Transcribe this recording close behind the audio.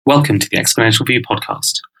Welcome to the Exponential View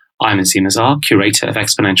podcast. I'm Azeem Azhar, curator of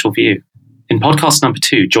Exponential View. In podcast number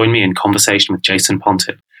 2, join me in conversation with Jason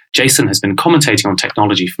Pontin. Jason has been commentating on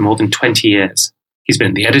technology for more than 20 years. He's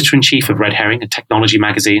been the editor-in-chief of Red Herring, a technology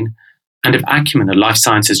magazine, and of Acumen, a life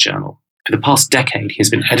sciences journal. For the past decade, he has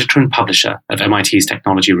been editor and publisher of MIT's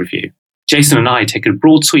Technology Review. Jason and I take a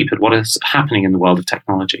broad sweep at what is happening in the world of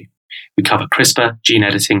technology. We cover CRISPR, gene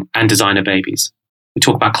editing, and designer babies. We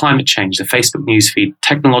talk about climate change, the Facebook newsfeed,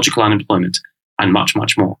 technological unemployment, and much,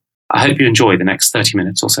 much more. I hope you enjoy the next 30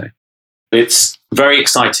 minutes or so. It's very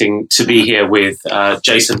exciting to be here with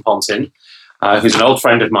Jason Pontin, who's an old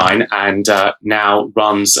friend of mine and now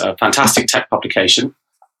runs a fantastic tech publication,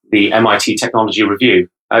 the MIT Technology Review.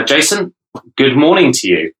 Jason, good morning to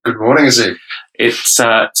you. Good morning, Azeem. It's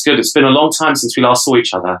good. It's been a long time since we last saw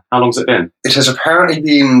each other. How long has it been? It has apparently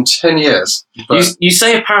been 10 years. But You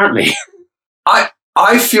say apparently.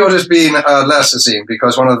 I feel it has been less, Azeem,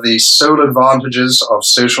 because one of the sole advantages of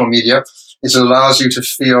social media is it allows you to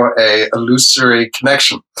feel a illusory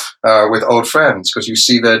connection with old friends, because you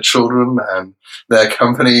see their children and their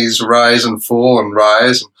companies rise and fall and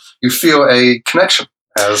rise. And you feel a connection,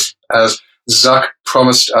 as Zuck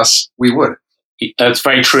promised us we would. That's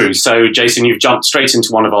very true. So, Jason, you've jumped straight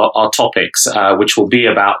into one of our topics, which will be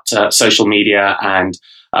about social media and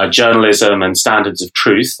journalism and standards of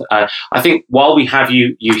truth. I think while we have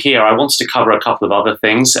you here, I wanted to cover a couple of other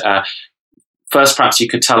things. First, perhaps you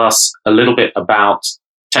could tell us a little bit about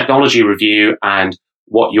Technology Review and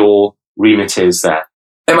what your remit is there.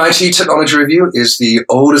 MIT Technology Review is the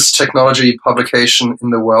oldest technology publication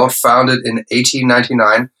in the world, founded in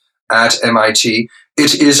 1899 at MIT.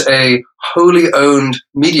 It is a wholly owned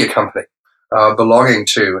media company belonging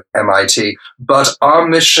to MIT, but our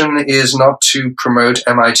mission is not to promote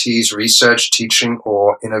MIT's research, teaching,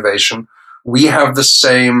 or innovation. We have the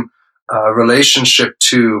same relationship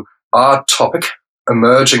to our topic,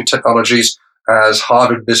 emerging technologies, as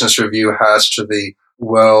Harvard Business Review has to the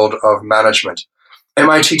world of management.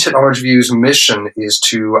 MIT Technology Review's mission is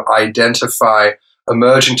to identify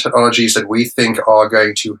emerging technologies that we think are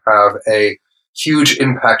going to have a huge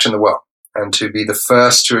impact in the world, and to be the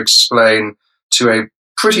first to explain to a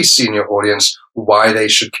pretty senior audience why they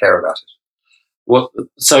should care about it. Well,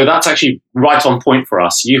 so that's actually right on point for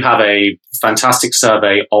us. You have a fantastic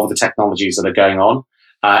survey of the technologies that are going on.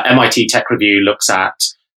 MIT Tech Review looks at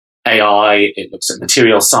AI, it looks at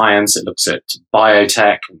material science, it looks at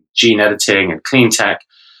biotech, and gene editing, and clean tech.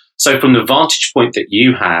 So from the vantage point that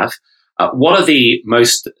you have, what are the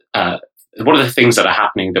things that are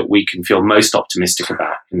happening that we can feel most optimistic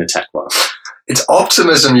about in the tech world? It's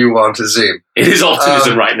optimism you want, Azeem. It is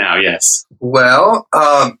optimism right now, yes. Well,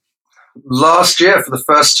 last year, for the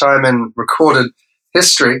first time in recorded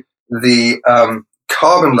history, the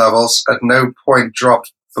carbon levels at no point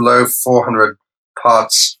dropped below 400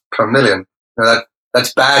 parts per million. Now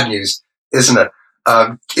that's bad news, isn't it?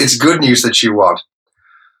 It's good news that you want.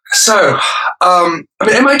 So,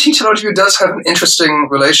 MIT Technology Review does have an interesting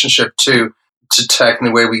relationship to tech in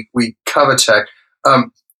the way we cover tech.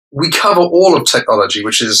 We cover all of technology,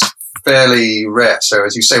 which is fairly rare. So,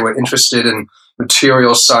 as you say, we're interested in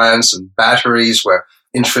material science and batteries. We're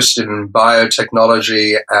interested in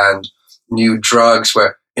biotechnology and new drugs.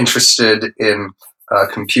 We're interested in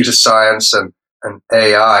computer science and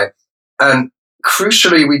AI. And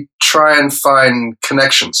crucially, we try and find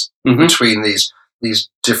connections between these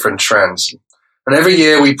different trends. And every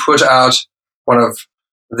year we put out one of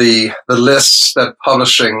the lists that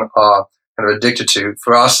publishing are kind of addicted to.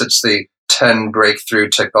 For us, it's the 10 breakthrough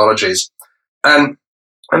technologies. And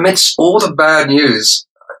amidst all the bad news,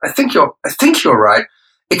 I think you're right.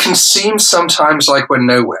 It can seem sometimes like we're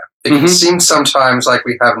nowhere. It can seem sometimes like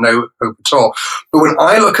we have no hope at all. But when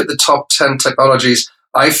I look at the top 10 technologies,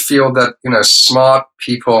 I feel that, smart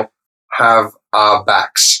people have our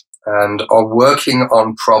backs and are working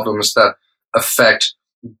on problems that affect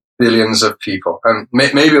billions of people. And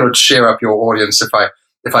maybe it'll cheer up your audience if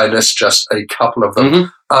I list just a couple of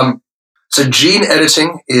them. So gene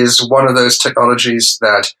editing is one of those technologies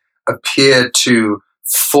that appear to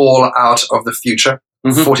fall out of the future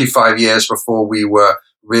 45 years before we were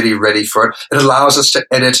really ready for it. It allows us to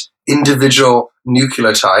edit individual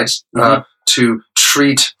nucleotides to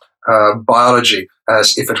treat biology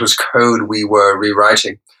as if it was code we were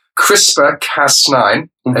rewriting. CRISPR-Cas9,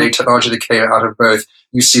 a technology that came out of both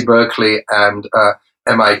UC Berkeley and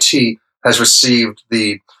MIT, has received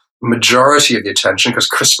the majority of the attention because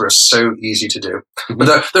CRISPR is so easy to do.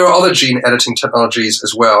 But there are other gene editing technologies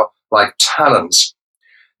as well, like TALENs.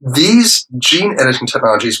 These gene editing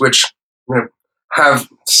technologies, which have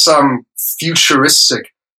some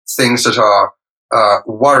futuristic things that are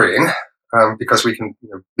worrying because we can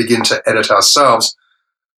begin to edit ourselves,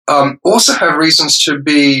 also have reasons to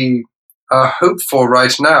be hopeful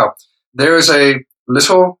right now. There is a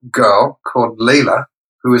little girl called Layla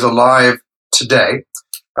who is alive today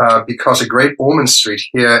because at Great Ormond Street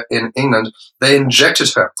here in England, they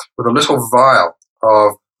injected her with a little vial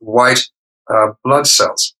of white blood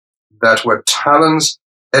cells that were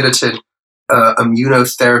Talon's-edited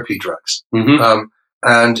immunotherapy drugs. Mm-hmm.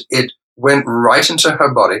 And it went right into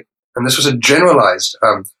her body, and this was a generalized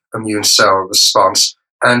immune cell response,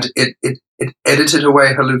 and it edited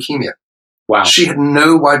away her leukemia. Wow. She had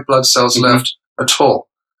no white blood cells left at all.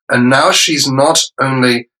 And now she's not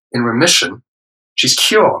only in remission, she's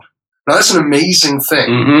cured. Now that's an amazing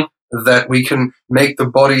thing that we can make the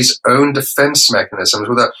body's own defense mechanisms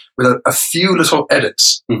with a few little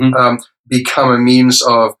edits become a means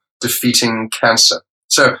of defeating cancer.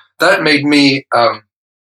 So that made me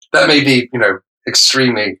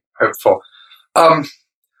extremely hopeful.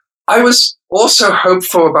 I was also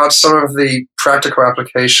hopeful about some of the practical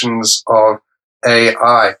applications of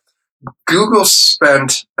AI. Google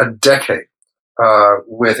spent a decade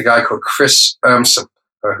with a guy called Chris Urmson,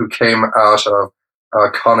 who came out of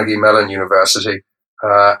Carnegie Mellon University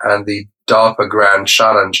and the DARPA Grand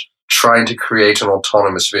Challenge, trying to create an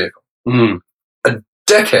autonomous vehicle. A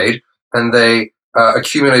decade, and they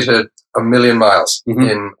accumulated 1 million miles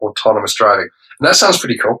in autonomous driving. And that sounds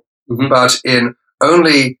pretty cool. But in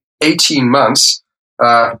only 18 months,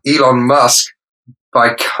 Elon Musk,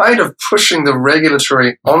 by kind of pushing the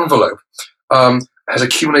regulatory envelope, has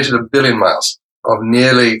accumulated 1 billion miles of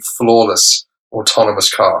nearly flawless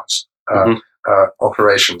autonomous cars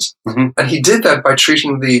operations. And he did that by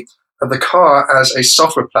treating the car as a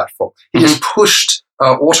software platform. He has pushed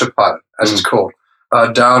autopilot, as it's called,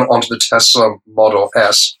 down onto the Tesla Model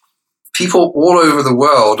S. People all over the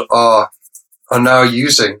world are now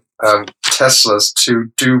using Teslas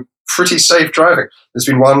to do pretty safe driving. There's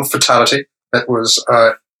been one fatality that was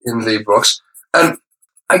in the books. And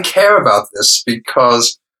I care about this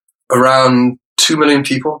because around 2 million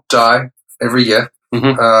people die every year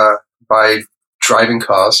by driving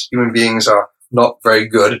cars. Human beings are not very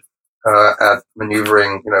good at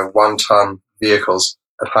maneuvering, 1-ton vehicles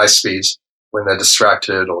at high speeds when they're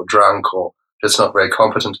distracted or drunk or just not very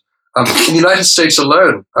competent. In the United States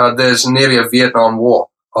alone, there's nearly a Vietnam War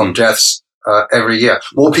of deaths every year.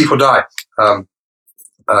 More people die in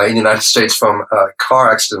the United States from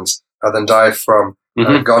car accidents than die from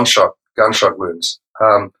gunshot wounds,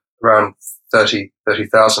 around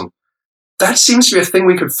 30,000. That seems to be a thing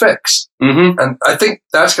we could fix. And I think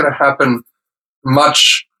that's going to happen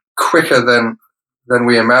much quicker than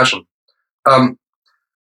we imagine. And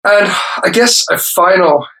I guess a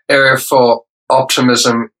final area for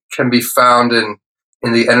optimism can be found in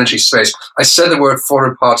the energy space. I said that we're at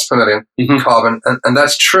 400 parts per million carbon, and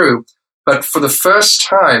that's true. But for the first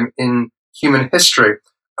time in human history,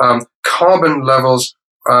 carbon levels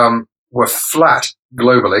were flat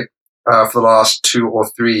globally for the last 2 or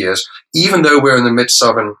 3 years, even though we're in the midst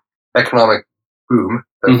of an economic boom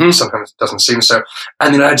that sometimes doesn't seem so. And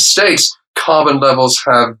in the United States, carbon levels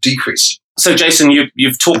have decreased. So, Jason,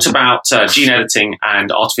 you've talked about gene editing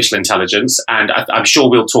and artificial intelligence, and I'm sure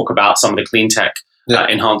we'll talk about some of the clean tech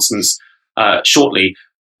enhancements shortly.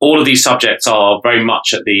 All of these subjects are very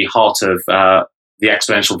much at the heart of the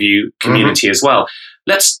Exponential View community as well.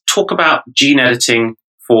 Let's talk about gene editing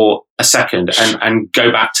for a second and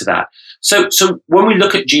go back to that. So when we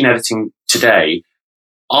look at gene editing today,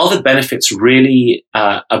 are the benefits really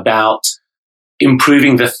about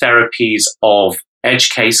improving the therapies of edge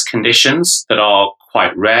case conditions that are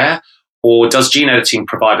quite rare, or does gene editing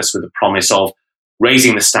provide us with the promise of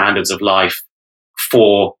raising the standards of life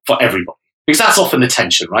for everybody? Because that's often the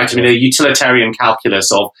tension, right? I mean, the utilitarian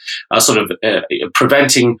calculus of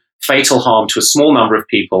preventing fatal harm to a small number of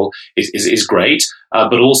people is great,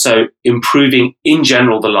 but also improving in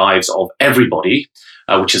general the lives of everybody,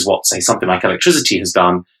 which is what, say, something like electricity has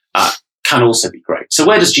done, can also be great. So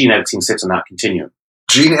where does gene editing sit on that continuum?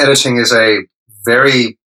 Gene editing is a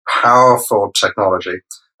very powerful technology.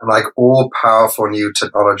 And like all powerful new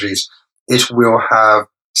technologies, it will have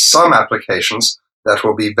some applications that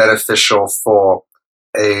will be beneficial for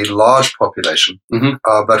a large population,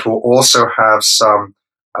 but will also have some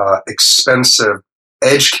expensive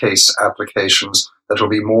edge case applications that will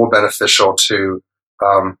be more beneficial to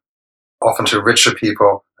often to richer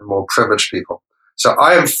people and more privileged people. So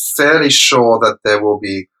I am fairly sure that there will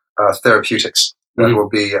be therapeutics that will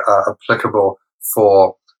be applicable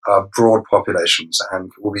for broad populations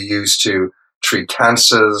and will be used to treat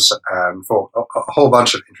cancers and for a whole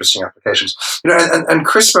bunch of interesting applications. And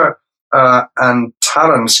CRISPR and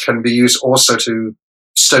talons can be used also to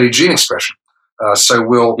study gene expression. So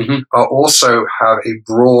we'll also have a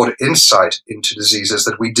broad insight into diseases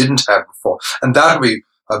that we didn't have before. And that will be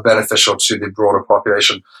beneficial to the broader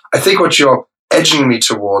population. I think what you're edging me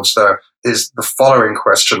towards, though, is the following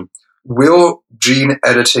question. Will gene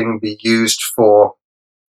editing be used for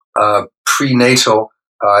prenatal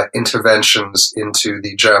interventions into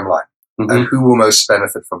the germline? And who will most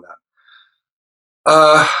benefit from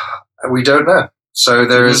that? We don't know. So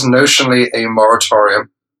there is notionally a moratorium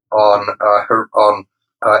on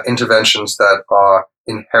interventions that are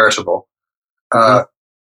inheritable.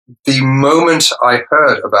 The moment I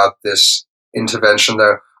heard about this intervention,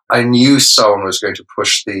 though, I knew someone was going to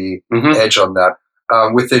push the edge on that.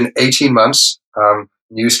 Within 18 months,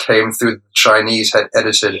 news came through that the Chinese had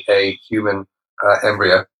edited a human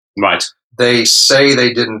embryo. Right. They say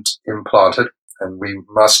they didn't implant it, and we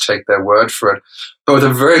must take their word for it. But with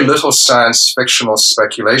a very little science fictional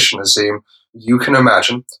speculation, Azeem, you can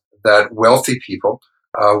imagine that wealthy people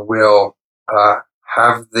will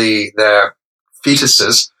have their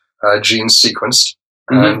fetuses genes sequenced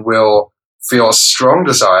and will feel a strong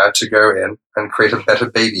desire to go in and create a better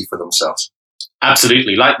baby for themselves.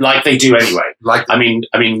 Absolutely, like they do anyway. I mean,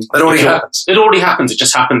 it already happens. It already happens. It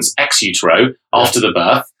just happens ex utero after the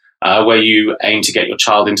birth, where you aim to get your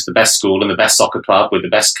child into the best school and the best soccer club with the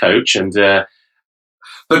best coach. And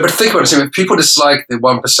but think about it. If people dislike the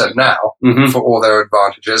 1% now for all their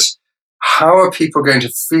advantages, how are people going to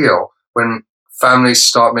feel when families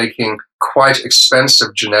start making quite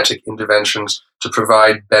expensive genetic interventions to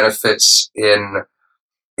provide benefits in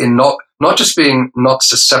not just being not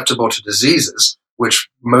susceptible to diseases, which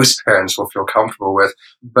most parents will feel comfortable with,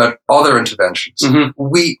 but other interventions?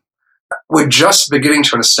 We're just beginning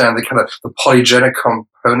to understand the polygenic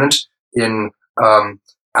component in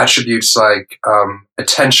attributes like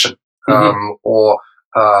attention or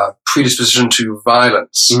predisposition to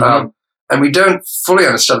violence. And we don't fully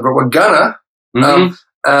understand it, but we're gonna.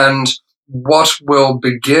 And what will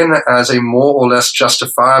begin as a more or less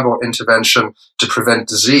justifiable intervention to prevent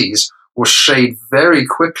disease will shade very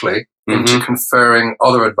quickly into conferring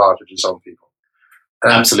other advantages on people.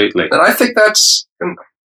 Absolutely. And I think that's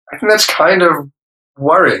kind of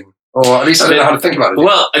worrying, or at least I don't know how to think about it.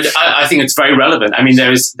 Well, I think it's very relevant. I mean,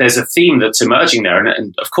 there's a theme that's emerging there,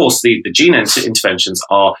 and of course, the gene interventions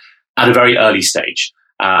are at a very early stage,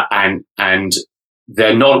 and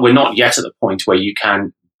we're not yet at the point where you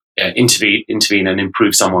can intervene and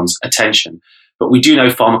improve someone's attention. But we do know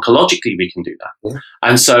pharmacologically we can do that.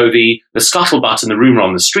 And so the scuttlebutt and the rumor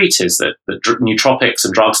on the street is that nootropics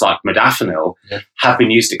and drugs like modafinil have been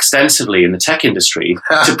used extensively in the tech industry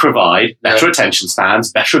to provide better attention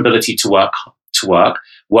spans, better ability to work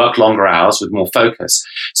longer hours with more focus.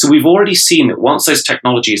 So we've already seen that once those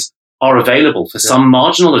technologies are available for some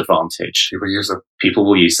marginal advantage, people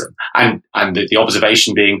will use them. And the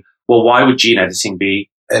observation being, well, why would gene editing be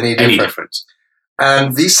any different?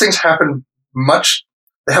 And these things happen much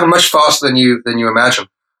faster than you imagine.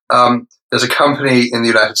 There's a company in the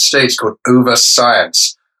United States called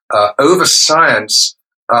Overscience. Overscience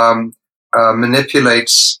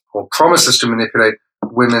manipulates or promises to manipulate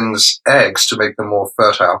women's eggs to make them more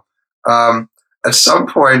fertile. At some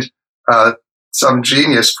point, some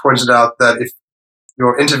genius pointed out that if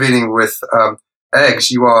you're intervening with eggs,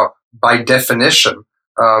 you are by definition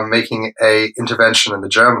making a intervention in the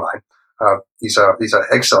germline. These are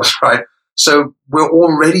egg cells, right? So we're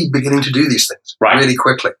already beginning to do these things really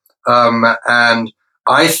quickly. And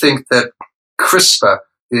I think that CRISPR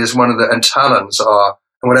is one of the, and talons are,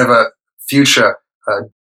 and whatever future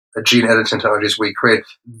gene editing technologies we create,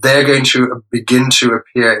 they're going to begin to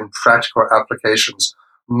appear in practical applications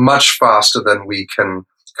much faster than we can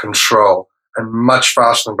control, and much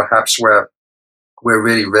faster than perhaps we're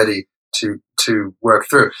really ready to work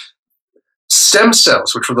through. Stem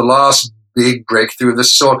cells, which were the last big breakthrough of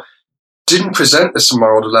this sort, didn't present this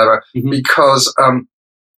moral dilemma because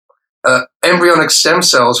embryonic stem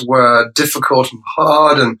cells were difficult and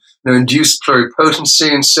hard, and induced pluripotency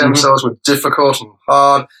in stem cells were difficult and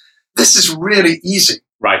hard. This is really easy.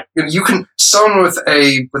 Right. You can, someone with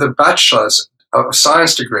a bachelor's of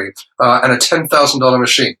science degree and a $10,000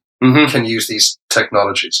 machine can use these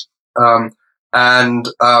technologies.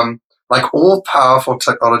 Like all powerful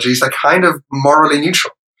technologies, they're kind of morally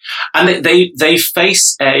neutral. And they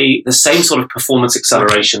face the same sort of performance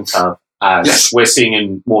acceleration curve as we're seeing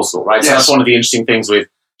in Moore's law, right? So that's one of the interesting things with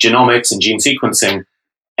genomics and gene sequencing.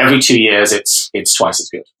 Every 2 years, it's twice as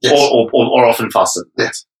good, or often faster.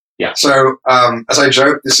 Yeah. So as I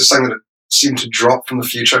joke, this is something that seemed to drop from the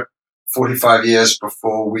future 45 years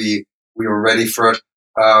before we were ready for it.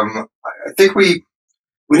 I think we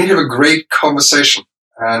need to have a great conversation,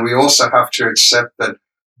 and we also have to accept that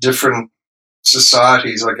different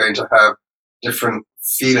societies are going to have different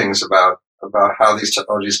feelings about how these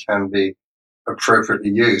technologies can be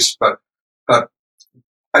appropriately used. But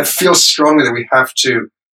I feel strongly that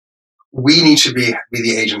we need to be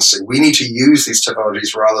the agency. We need to use these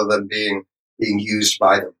technologies rather than being used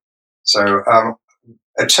by them. So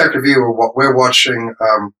at Tech Review, we're watching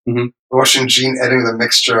we're watching gene editing with a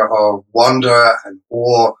mixture of wonder and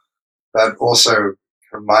awe, but also kind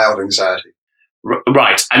of mild anxiety.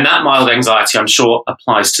 Right, and that mild anxiety, I'm sure,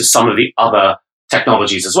 applies to some of the other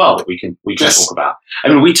technologies as well that we can Yes. talk about. I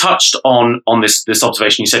mean, we touched on this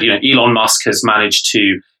observation. You said, Elon Musk has managed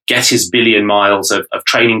to get his billion miles of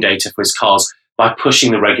training data for his cars by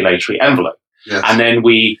pushing the regulatory envelope. Yes. And then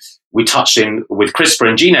we touched in with CRISPR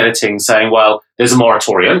and gene editing, saying, well, there's a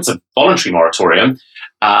moratorium, it's a voluntary moratorium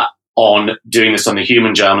on doing this on the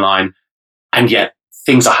human germline, and yet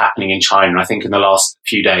things are happening in China. I think in the last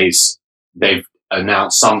few days they've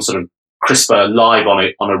announced some sort of CRISPR live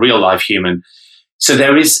on a real live human. So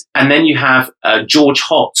there is, and then you have George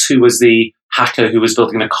Hotz, who was the hacker who was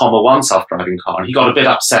building the Comma 1 self-driving car, and he got a bit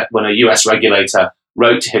upset when a US regulator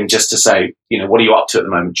wrote to him just to say, what are you up to at the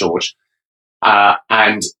moment, George?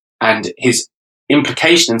 And his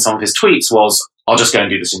implication in some of his tweets was, I'll just go and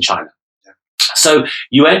do this in China. Yeah. So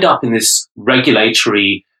you end up in this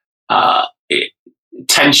regulatory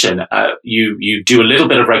tension. You do a little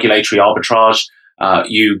bit of regulatory arbitrage.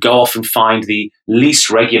 You go off and find the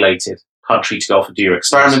least regulated country to go off and do your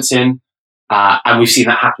experiments in. And we've seen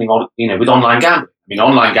that happening with online gambling. I mean,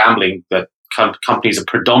 online gambling, the companies are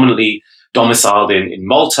predominantly domiciled in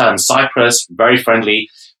Malta and Cyprus, very friendly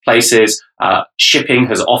places. Shipping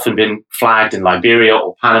has often been flagged in Liberia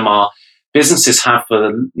or Panama. Businesses have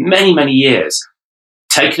for many, many years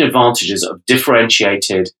taken advantages of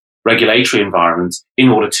differentiated regulatory environments in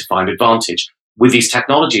order to find advantage. With these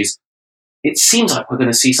technologies, it seems like we're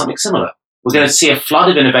going to see something similar. We're going to see a flood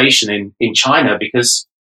of innovation in China because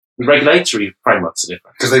the regulatory frameworks are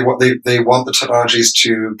different. Because they want the technologies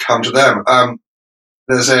to come to them.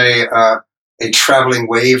 There's a traveling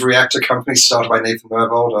wave reactor company started by Nathan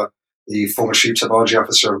Myhrvold, the former chief technology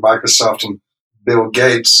officer of Microsoft, and Bill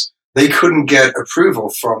Gates. They couldn't get approval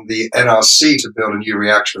from the NRC to build a new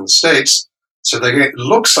reactor in the States. So it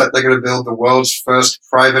looks like they're going to build the world's first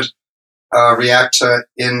private reactor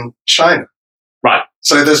in China. Right.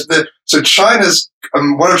 So China's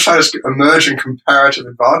one of China's emerging comparative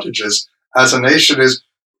advantages as a nation is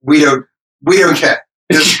we don't care.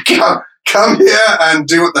 Just come here and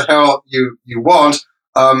do what the hell you want,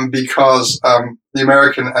 because the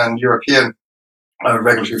American and European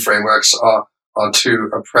regulatory frameworks are too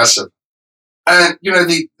oppressive. And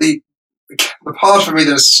the part of me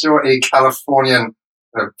that is still a Californian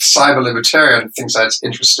cyber libertarian thinks that's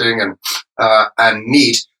interesting and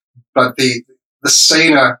neat, but the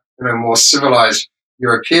saner, more civilized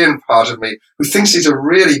European part of me, who thinks these are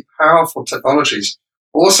really powerful technologies,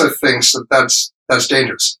 also thinks that that's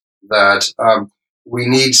dangerous. That we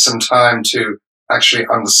need some time to actually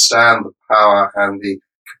understand the power and the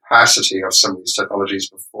capacity of some of these technologies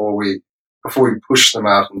before we push them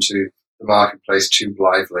out into the marketplace too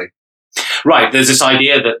blithely. Right. There's this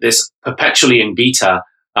idea that this perpetually in beta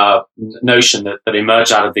notion that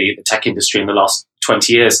emerged out of the tech industry in the last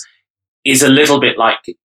 20 years is a little bit like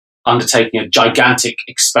undertaking a gigantic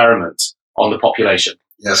experiment on the population.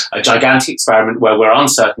 Yes. A gigantic experiment where we're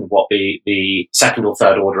uncertain what the second or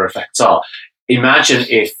third order effects are. Imagine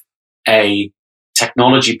if a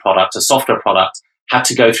technology product, a software product, had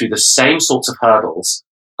to go through the same sorts of hurdles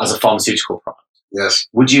as a pharmaceutical product. Yes.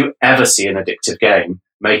 Would you ever see an addictive game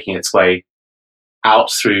making its way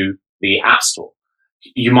out through the App Store?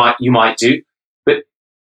 You might do, but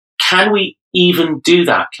can we even do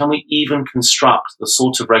that? Can we even construct the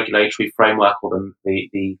sort of regulatory framework or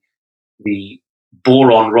the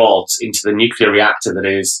boron rods into the nuclear reactor that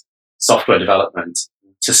is software development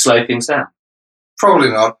to slow things down? Probably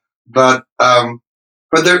not, but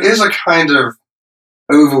there is a kind of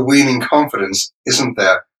overweening confidence, isn't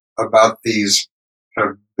there, about these kind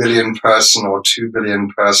of billion-person or 2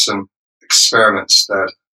 billion-person experiments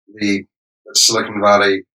that Silicon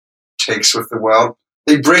Valley takes with the world.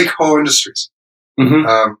 They break whole industries.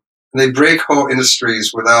 Mm-hmm. They break whole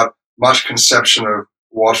industries without much conception of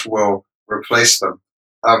what will replace them.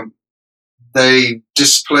 They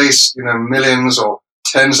displace, millions or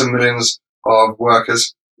tens of millions of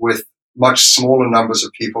workers with much smaller numbers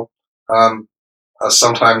of people,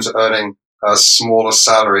 sometimes earning smaller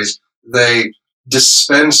salaries. They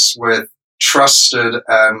dispense with trusted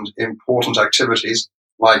and important activities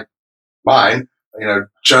like mine,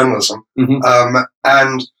 journalism.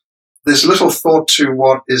 And there's little thought to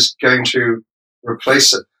what is going to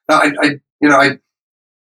replace it. Now,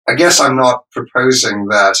 I guess I'm not proposing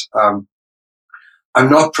that. I'm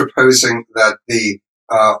not proposing that the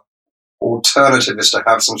alternative is to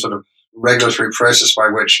have some sort of regulatory process by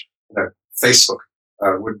which Facebook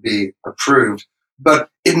would be approved. But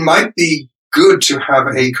it might be good to have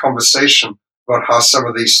a conversation about how some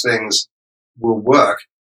of these things will work.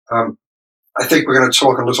 I think we're going to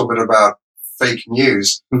talk a little bit about fake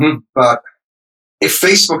news, but if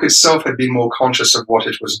Facebook itself had been more conscious of what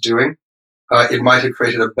it was doing, it might have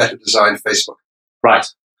created a better designed Facebook. Right.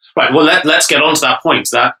 Well, let's get on to that point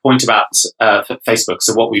about Facebook.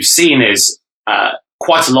 So what we've seen is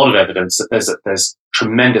quite a lot of evidence that there's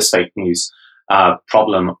tremendous fake news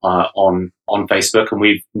problem on Facebook, and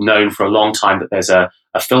we've known for a long time that there's a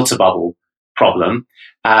filter bubble problem,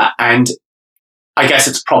 and I guess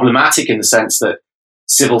it's problematic in the sense that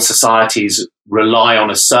civil societies rely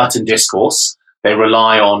on a certain discourse. They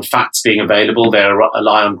rely on facts being available. They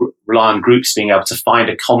rely on groups being able to find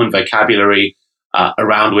a common vocabulary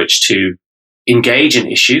around which to engage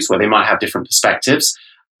in issues where they might have different perspectives.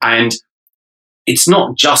 And it's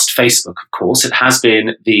not just Facebook, of course. It has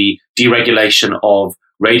been the deregulation of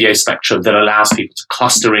radio spectrum that allows people to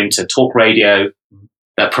cluster into talk radio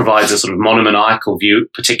that provides a sort of monomaniacal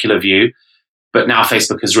particular view. But now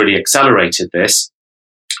Facebook has really accelerated this.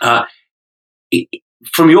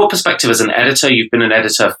 From your perspective as an editor, you've been an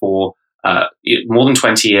editor for more than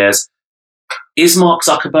 20 years. Is Mark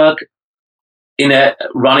Zuckerberg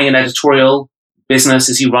running an editorial business?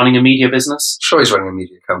 Is he running a media business? Sure, he's running a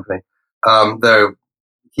media company, though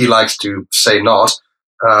he likes to say not,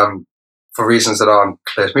 for reasons that aren't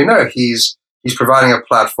clear to me. No, he's providing a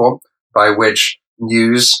platform by which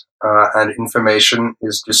news and information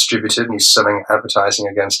is distributed, and he's selling advertising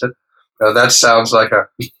against it. That sounds like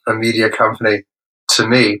a media company to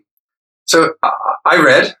me. So I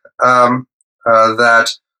read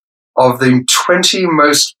that of the 20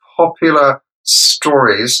 most popular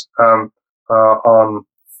stories on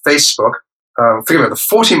Facebook, forgive me, the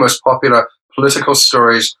 40 most popular political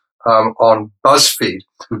stories on BuzzFeed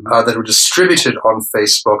that were distributed on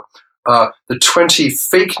Facebook, the 20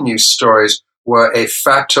 fake news stories were a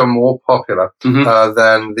factor more popular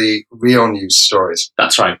than the real news stories.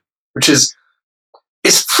 That's right. Which is,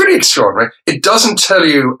 it's pretty extraordinary. It doesn't tell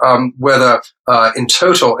you whether in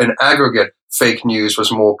total, in aggregate, fake news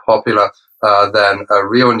was more popular than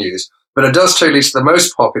real news. But it does tell you at least the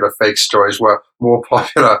most popular fake stories were more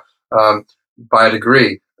popular by a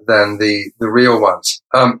degree than the real ones.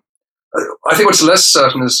 I think what's less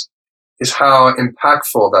certain is how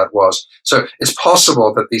impactful that was. So it's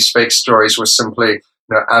possible that these fake stories were simply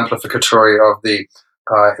amplificatory of the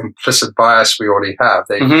implicit bias we already have.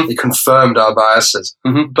 They confirmed our biases.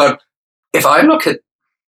 But if I look at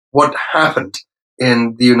what happened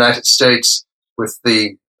in the United States with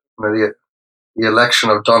the election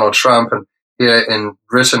of Donald Trump, and here in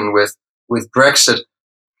Britain with Brexit,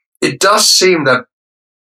 it does seem that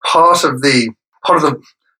part of the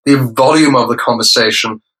volume of the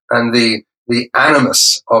conversation and the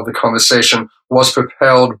animus of the conversation was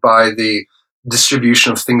propelled by the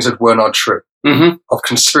distribution of things that were not true, of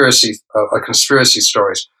conspiracy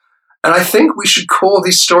stories. And I think we should call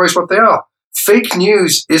these stories what they are. Fake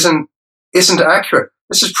news isn't accurate.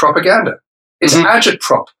 This is propaganda. It's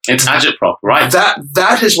agitprop. It's agitprop, right?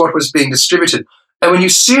 That is what was being distributed. And when you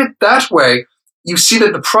see it that way, you see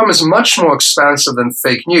that the problem is much more expansive than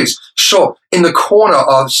fake news. Sure, in the corner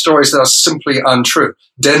are stories that are simply untrue.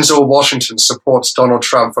 Denzel Washington supports Donald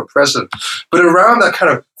Trump for president. But around that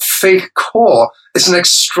kind of fake core is an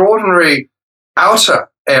extraordinary outer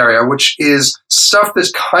area, which is stuff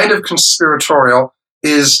that's kind of conspiratorial,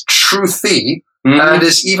 is truthy, and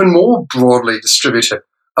is even more broadly distributed.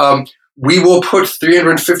 We will put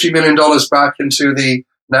 $350 million back into the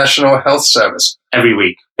National Health Service. Every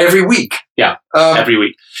week. Yeah. Every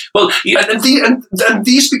week. Well, and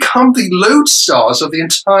these become the lodestars of the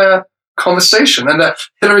entire conversation, and that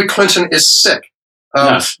Hillary Clinton is sick.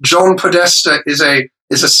 John Podesta is a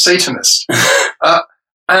Satanist.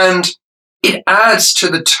 And it adds to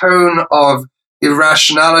the tone of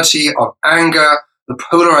irrationality, of anger, the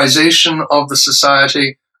polarization of the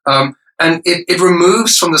society. And it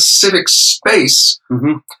removes from the civic space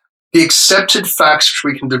the accepted facts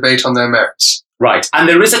which we can debate on their merits. Right. And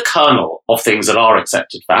there is a kernel of things that are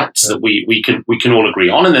accepted facts that we can all agree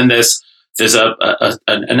on. And then there's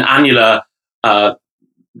an annular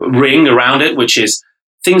ring around it, which is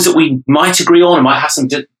things that we might agree on and might have some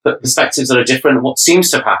perspectives that are different. And what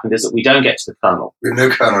seems to have happened is that we don't get to the kernel. We have no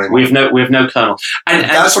kernel anymore. We have no kernel. And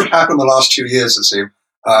that's what happened in the last 2 years, Azeem,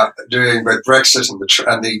 during both Brexit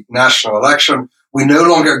and the national election. We no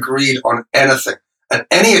longer agreed on anything. And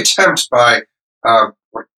any attempt by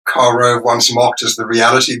what Karl Rove once mocked as the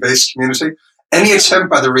reality-based community, any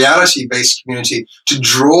attempt by the reality-based community to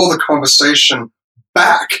draw the conversation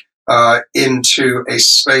back into a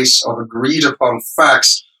space of agreed-upon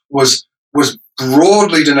facts was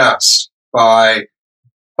broadly denounced by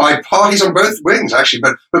parties on both wings, actually,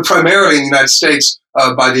 but primarily in the United States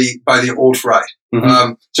by the alt-right.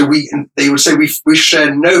 Mm-hmm. So they would say we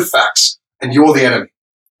share no facts, and you're the enemy.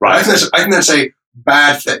 Right. I think that's a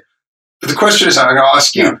bad thing. But the question is, I'm going to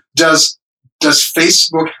ask you: does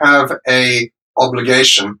Facebook have a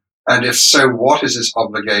obligation, and if so, what is its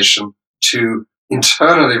obligation to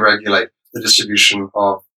internally regulate the distribution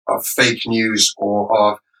of fake news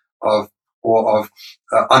or of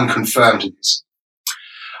unconfirmed news?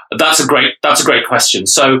 That's a great question.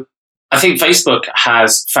 So I think Facebook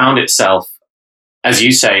has found itself, as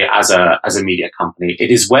you say, as a media company.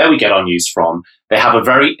 It is where we get our news from. They have a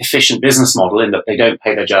very efficient business model in that they don't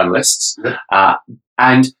pay their journalists.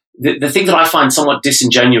 And the thing that I find somewhat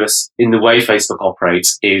disingenuous in the way Facebook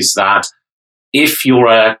operates is that if you're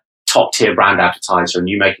a top-tier brand advertiser and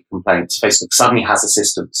you make a complaint, Facebook suddenly has the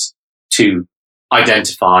systems to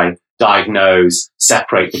identify, diagnose,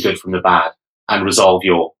 separate the good from the bad, and resolve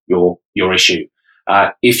your issue.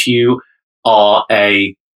 If you are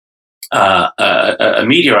a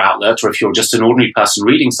media outlet, or if you're just an ordinary person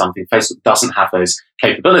reading something, Facebook doesn't have those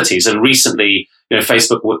capabilities. And recently,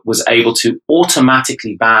 Facebook was able to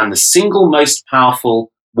automatically ban the single most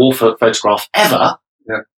powerful war photograph ever,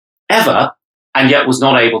 and yet was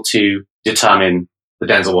not able to determine the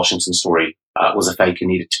Denzel Washington story was a fake and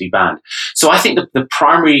needed to be banned. So I think that the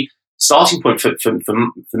primary starting point for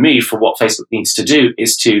me, for what Facebook needs to do,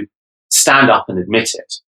 is to stand up and admit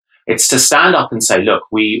it. It's to stand up and say, look,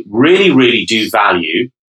 we really, really do value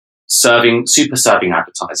super serving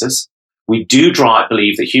advertisers. We do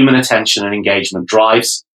believe that human attention and engagement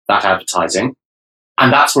drives that advertising,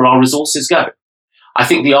 and that's where our resources go. I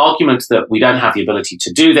think the argument that we don't have the ability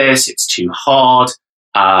to do this, it's too hard,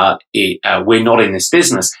 we're not in this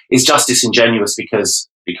business, is just disingenuous because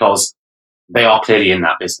they are clearly in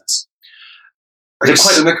that business. Are you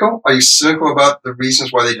cynical? Are you cynical about the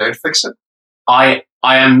reasons why they don't fix it? I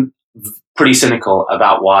am pretty cynical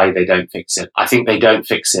about why they don't fix it. I think they don't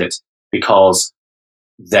fix it because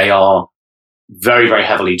they are very, very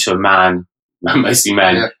heavily, to a man, mostly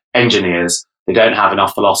men, engineers. They don't have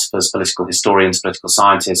enough philosophers, political historians, political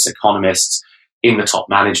scientists, economists in the top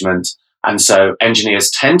management. And so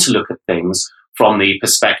engineers tend to look at things from the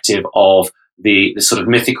perspective of the sort of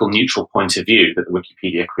mythical neutral point of view that the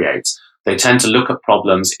Wikipedia creates. They tend to look at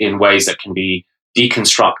problems in ways that can be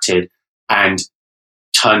deconstructed and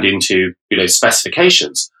turned into,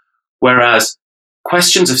 specifications. Whereas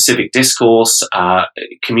questions of civic discourse,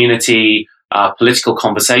 community, political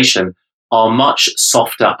conversation are much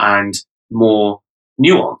softer and more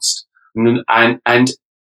nuanced. And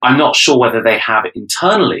I'm not sure whether they have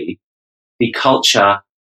internally the culture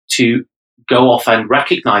to go off and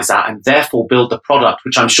recognize that and therefore build the product,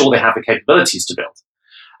 which I'm sure they have the capabilities to build.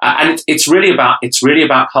 And it's really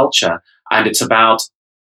about culture, and it's about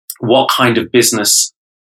what kind of business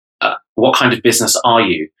are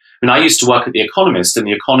you? I mean, I used to work at The Economist, and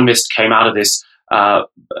The Economist came out of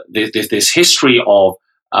this history of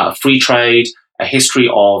free trade, a history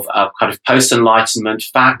of kind of post-Enlightenment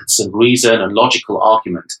facts and reason and logical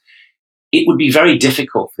argument. It would be very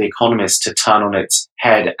difficult for The Economist to turn on its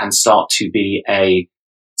head and start to be a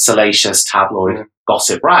salacious tabloid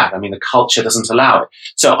gossip rag. I mean, the culture doesn't allow it.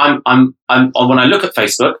 So I'm when I look at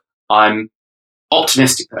Facebook, I'm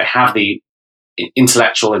optimistic that they have the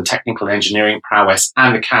intellectual and technical engineering prowess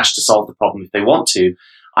and the cash to solve the problem if they want to.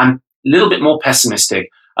 I'm a little bit more pessimistic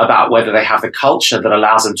about whether they have the culture that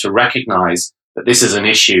allows them to recognize that this is an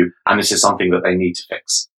issue and this is something that they need to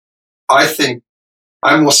fix. I think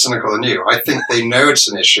I'm more cynical than you. I think they know it's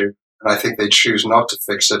an issue, and I think they choose not to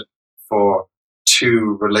fix it for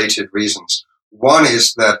two related reasons. One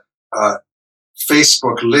is that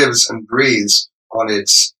Facebook lives and breathes on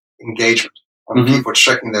its engagement, on people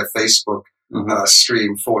checking their Facebook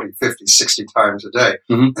stream 40, 50, 60 times a day.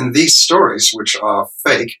 And these stories, which are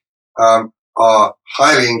fake, are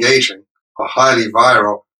highly engaging, are highly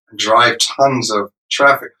viral, and drive tons of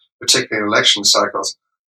traffic, particularly in election cycles.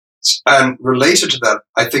 And related to that,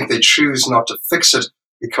 I think they choose not to fix it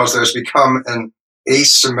because there's become an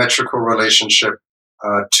asymmetrical relationship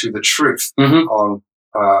to the truth in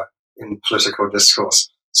political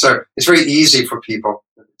discourse. So it's very easy for people.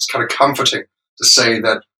 It's kind of comforting to say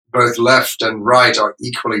that both left and right are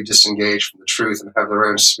equally disengaged from the truth and have their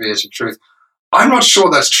own spheres of truth. I'm not sure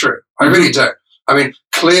that's true. I really don't. I mean,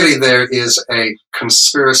 clearly there is a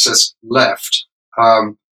conspiracist left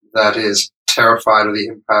that is terrified of the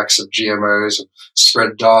impacts of GMOs and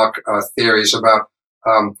spread dark theories about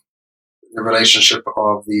the relationship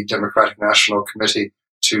of the Democratic National Committee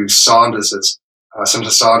to Senator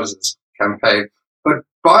Sanders's campaign. But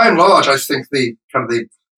by and large, I think the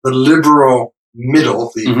liberal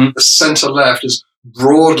middle, the center left, is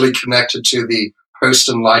broadly connected to the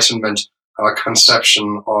post-Enlightenment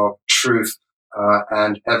conception of truth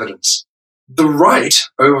and evidence. The right,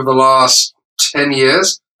 over the last 10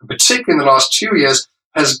 years, and particularly in the last 2 years,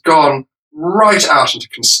 has gone right out into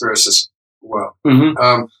conspiracist world.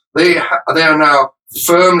 They are now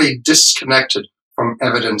firmly disconnected from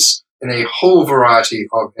evidence in a whole variety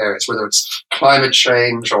of areas, whether it's climate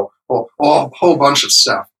change or a whole bunch of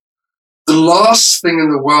stuff. The last thing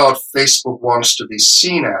in the world Facebook wants to be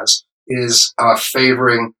seen as is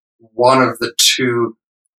favoring one of the two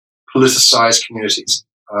politicized communities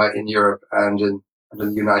in Europe and in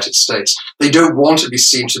the United States. They don't want to be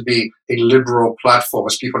seen to be a liberal platform,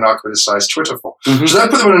 as people now criticize Twitter for. So that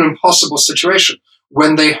put them in an impossible situation.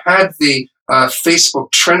 When they had the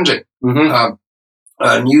Facebook trending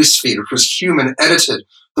newsfeed, which was human edited,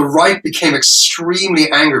 the right became extremely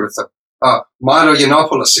angry with them. Milo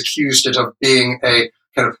Yiannopoulos accused it of being a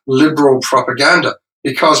kind of liberal propaganda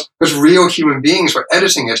because real human beings were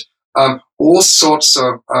editing it. All sorts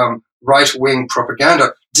of right-wing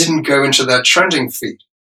propaganda didn't go into their trending feed,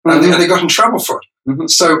 and they got in trouble for it.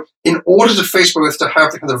 So in order to Facebook to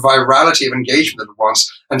have the kind of virality of engagement that it wants,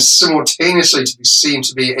 and simultaneously to be seen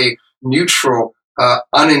to be a neutral,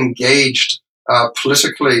 unengaged,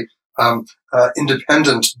 politically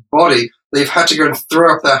independent body, they've had to go and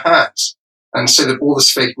throw up their hands and say that all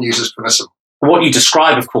this fake news is permissible. What you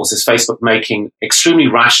describe, of course, is Facebook making extremely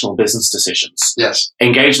rational business decisions. Yes.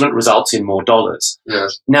 Engagement results in more dollars.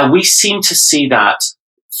 Yes. Now, we seem to see that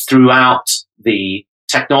throughout the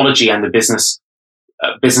technology and the business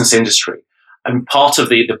industry. And part of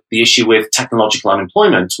the issue with technological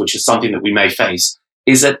unemployment, which is something that we may face,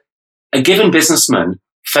 is that a given businessman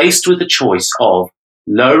faced with the choice of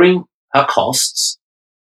lowering her costs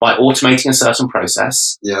by automating a certain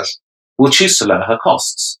process, yes, will choose to lower her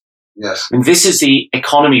costs. Yes. And this is the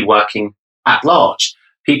economy working at large.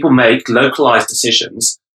 People make localized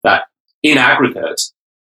decisions that, in aggregate,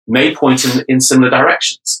 may point in similar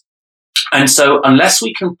directions. And so unless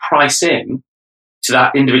we can price in to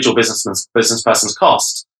that individual business person's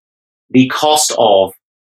cost, the cost of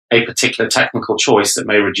a particular technical choice that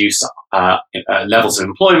may reduce levels of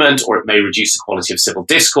employment, or it may reduce the quality of civil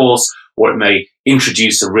discourse, or it may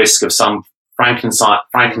introduce a risk of some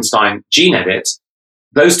Frankenstein gene edit,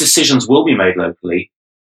 those decisions will be made locally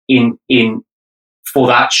for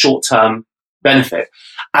that short-term benefit.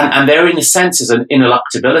 And there, in a sense, is an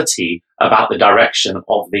ineluctability about the direction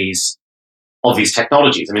of these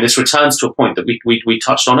technologies. I mean, this returns to a point that we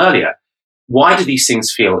touched on earlier. Why do these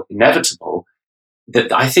things feel inevitable?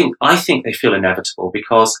 That I think they feel inevitable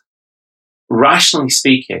because, rationally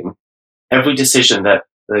speaking, every decision that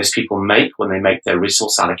those people make when they make their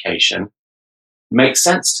resource allocation makes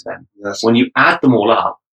sense to them. Yes. When you add them all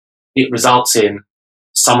up, it results in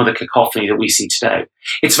some of the cacophony that we see today.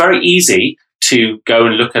 It's very easy to go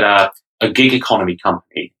and look at a gig economy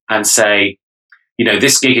company and say,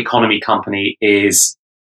 this gig economy company is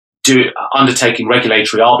undertaking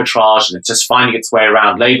regulatory arbitrage and it's just finding its way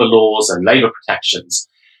around labor laws and labor protections.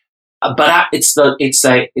 But it's the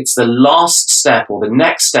last step or the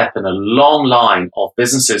next step in a long line of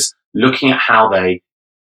businesses looking at how they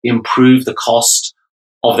improve the cost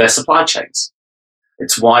of their supply chains.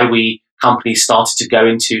 It's why companies started to go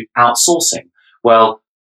into outsourcing. Well,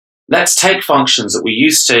 let's take functions that we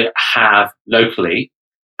used to have locally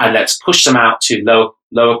and let's push them out to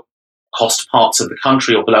lower cost parts of the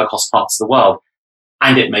country or below cost parts of the world.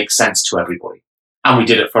 And it makes sense to everybody. And we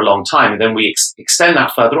did it for a long time. And then we extend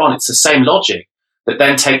that further on. It's the same logic that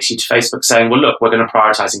then takes you to Facebook saying, well, look, we're going to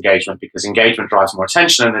prioritize engagement because engagement drives more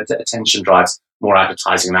attention and attention drives more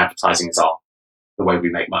advertising, and advertising is the way we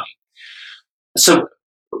make money. So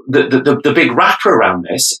the big wrapper around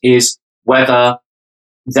this is whether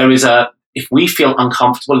there is if we feel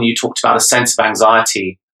uncomfortable, and you talked about a sense of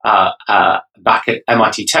anxiety back at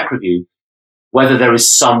MIT Tech Review, whether there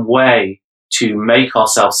is some way to make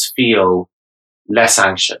ourselves feel less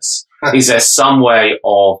anxious. Is there some way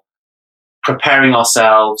of preparing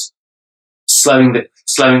ourselves,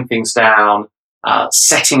 slowing things down,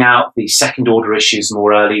 setting out the second order issues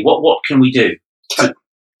more early? What can we do?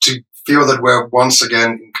 feel that we're once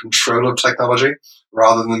again in control of technology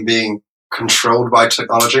rather than being controlled by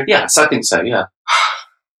technology? Yes, I think so, yeah.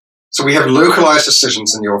 So we have localized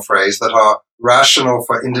decisions, in your phrase, that are rational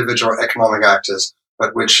for individual economic actors,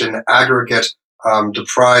 but which in aggregate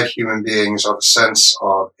deprive human beings of a sense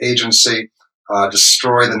of agency,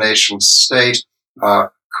 destroy the nation state,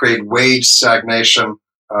 create wage stagnation,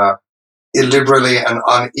 illiberally and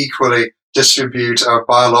unequally distribute our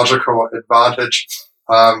biological advantage.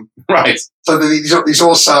 Right. So these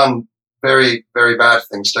all sound very, very bad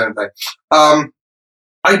things, don't they?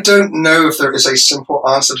 I don't know if there is a simple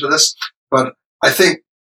answer to this, but I think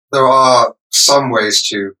there are some ways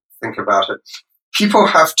to think about it. People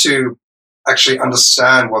have to actually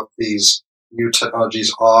understand what these new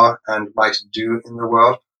technologies are and might do in the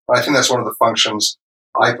world. And I think that's one of the functions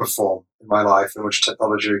I perform in my life, in which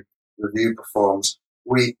Technology Review performs.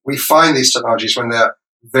 We find these technologies when they're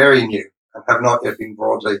very new and have not yet been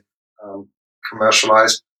broadly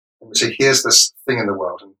commercialized. And we say, here's this thing in the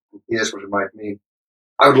world, and here's what it might mean.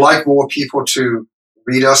 I would like more people to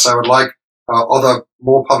read us. I would like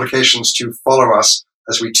more publications to follow us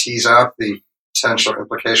as we tease out the potential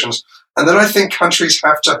implications. And then I think countries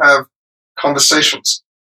have to have conversations.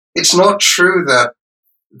 It's not true that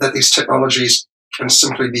these technologies can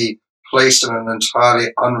simply be placed in an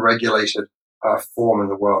entirely unregulated form in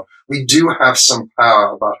the world. We do have some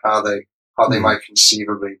power about how they might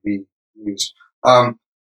conceivably be used.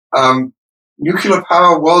 Nuclear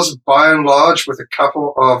power was, by and large, with a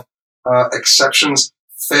couple of exceptions,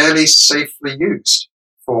 fairly safely used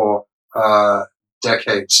for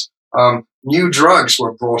decades. New drugs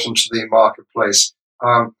were brought into the marketplace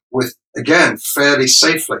with, again, fairly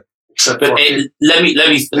safely. Let me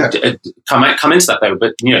come into that though.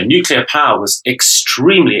 But nuclear power was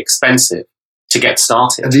extremely expensive to get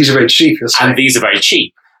started, and these are very cheap.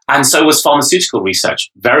 And so was pharmaceutical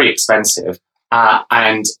research, very expensive,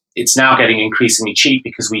 and it's now getting increasingly cheap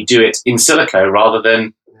because we do it in silico rather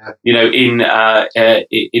than in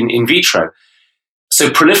vitro. So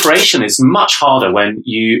proliferation is much harder when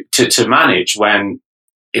to manage when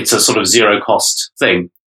it's a sort of zero cost thing.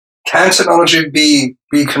 Can technology be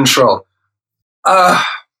controlled?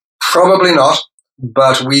 Probably not,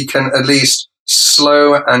 but we can at least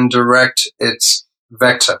slow and direct its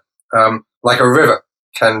vector, like a river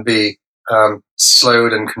can be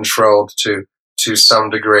slowed and controlled to some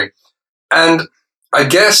degree. And I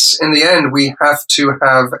guess in the end, we have to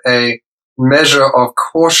have a measure of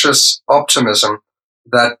cautious optimism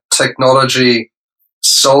that technology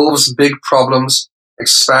solves big problems,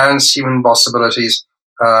 expands human possibilities,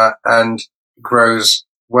 and grows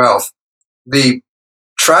wealth. The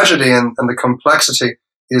tragedy and the complexity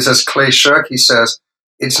is, as Clay Shirky says,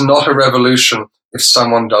 it's not a revolution if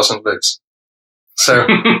someone doesn't lose. So,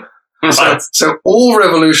 so all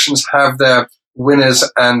revolutions have their winners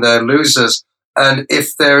and their losers. And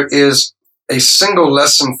if there is a single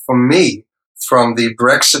lesson for me from the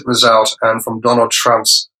Brexit result and from Donald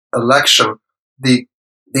Trump's election, the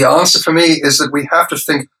answer for me is that we have to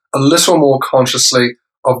think a little more consciously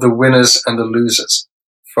of the winners and the losers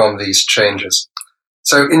from these changes.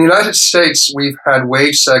 So in the United States, we've had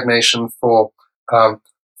wage stagnation for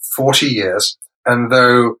 40 years. And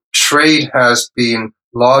though trade has been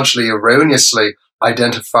largely erroneously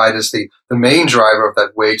identified as the main driver of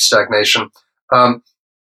that wage stagnation,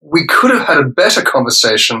 we could have had a better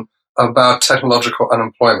conversation about technological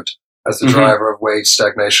unemployment as the driver of wage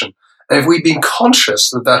stagnation. And if we'd been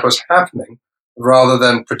conscious that was happening, rather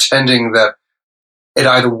than pretending that it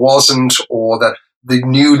either wasn't or that the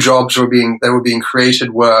new jobs were being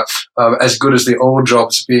created were as good as the old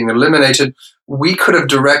jobs being eliminated, we could have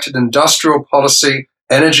directed industrial policy,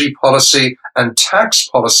 energy policy, and tax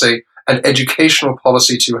policy and educational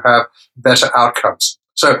policy to have better outcomes.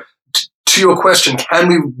 So to your question, can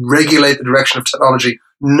we regulate the direction of technology?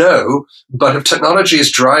 No, but if technology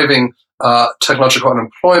is driving technological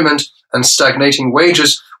unemployment and stagnating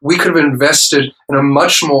wages, we could have invested in a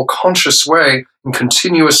much more conscious way in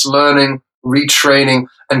continuous learning, retraining,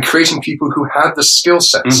 and creating people who had the skill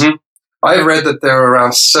sets. I've read that there are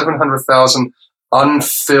around 700,000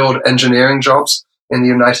 unfilled engineering jobs in the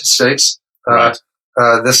United States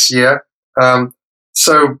this year.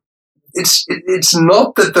 So it's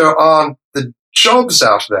not that there aren't the jobs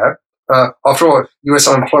out there. After all, U.S.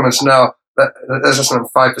 unemployment's now less than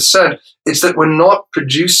 5%. It's that we're not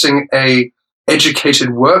producing a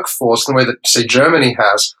educated workforce in the way that, say, Germany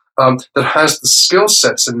has, that has the skill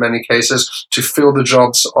sets in many cases to fill the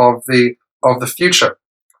jobs of the future.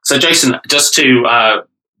 So, Jason, just to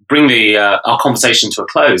bring our conversation to a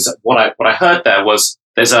close, what I heard there was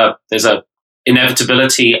there's a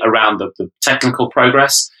inevitability around the technical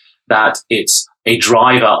progress that it's a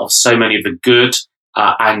driver of so many of the good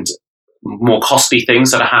and more costly things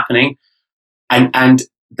that are happening. And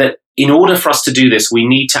that in order for us to do this, we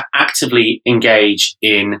need to actively engage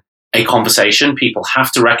in a conversation. People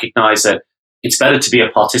have to recognize that it's better to be a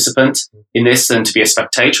participant in this than to be a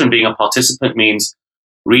spectator. And being a participant means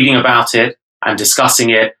reading about it and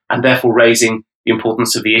discussing it, and therefore raising the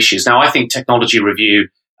importance of the issues. Now, I think Technology Review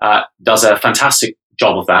does a fantastic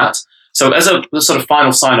job of that. So as a sort of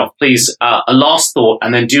final sign-off, please, a last thought,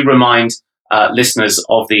 and then do remind listeners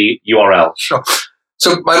of the URL. Sure.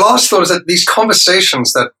 So my last thought is that these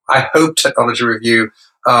conversations that I hope Technology Review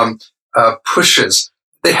pushes,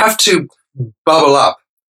 they have to bubble up,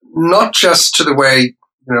 not just to the way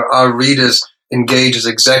our readers engage as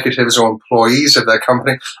executives or employees of their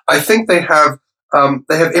company. I think they have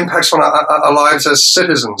impacts on our lives as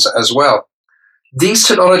citizens as well. These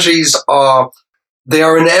technologies are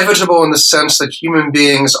inevitable in the sense that human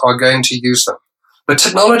beings are going to use them. But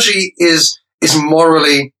technology is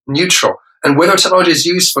morally neutral. And whether technology is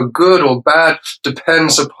used for good or bad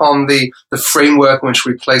depends upon the framework in which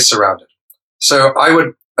we place around it. So I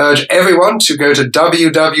would urge everyone to go to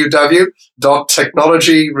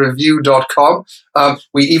www.technologyreview.com.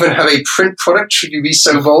 We even have a print product, should you be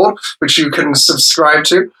so bold, which you can subscribe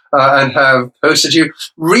to and have posted you.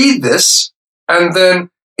 Read this, and then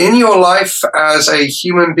in your life as a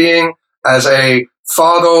human being, as a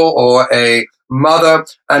father or a mother,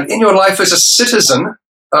 and in your life as a citizen,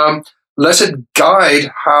 let it guide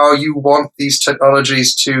how you want these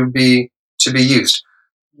technologies to be used.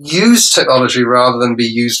 Use technology rather than be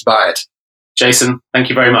used by it. Jason, thank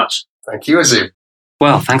you very much. Thank you, Azeem.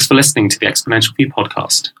 Well, thanks for listening to the Exponential View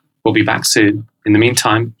podcast. We'll be back soon. In the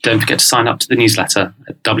meantime, don't forget to sign up to the newsletter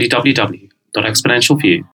at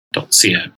www.exponentialview.co.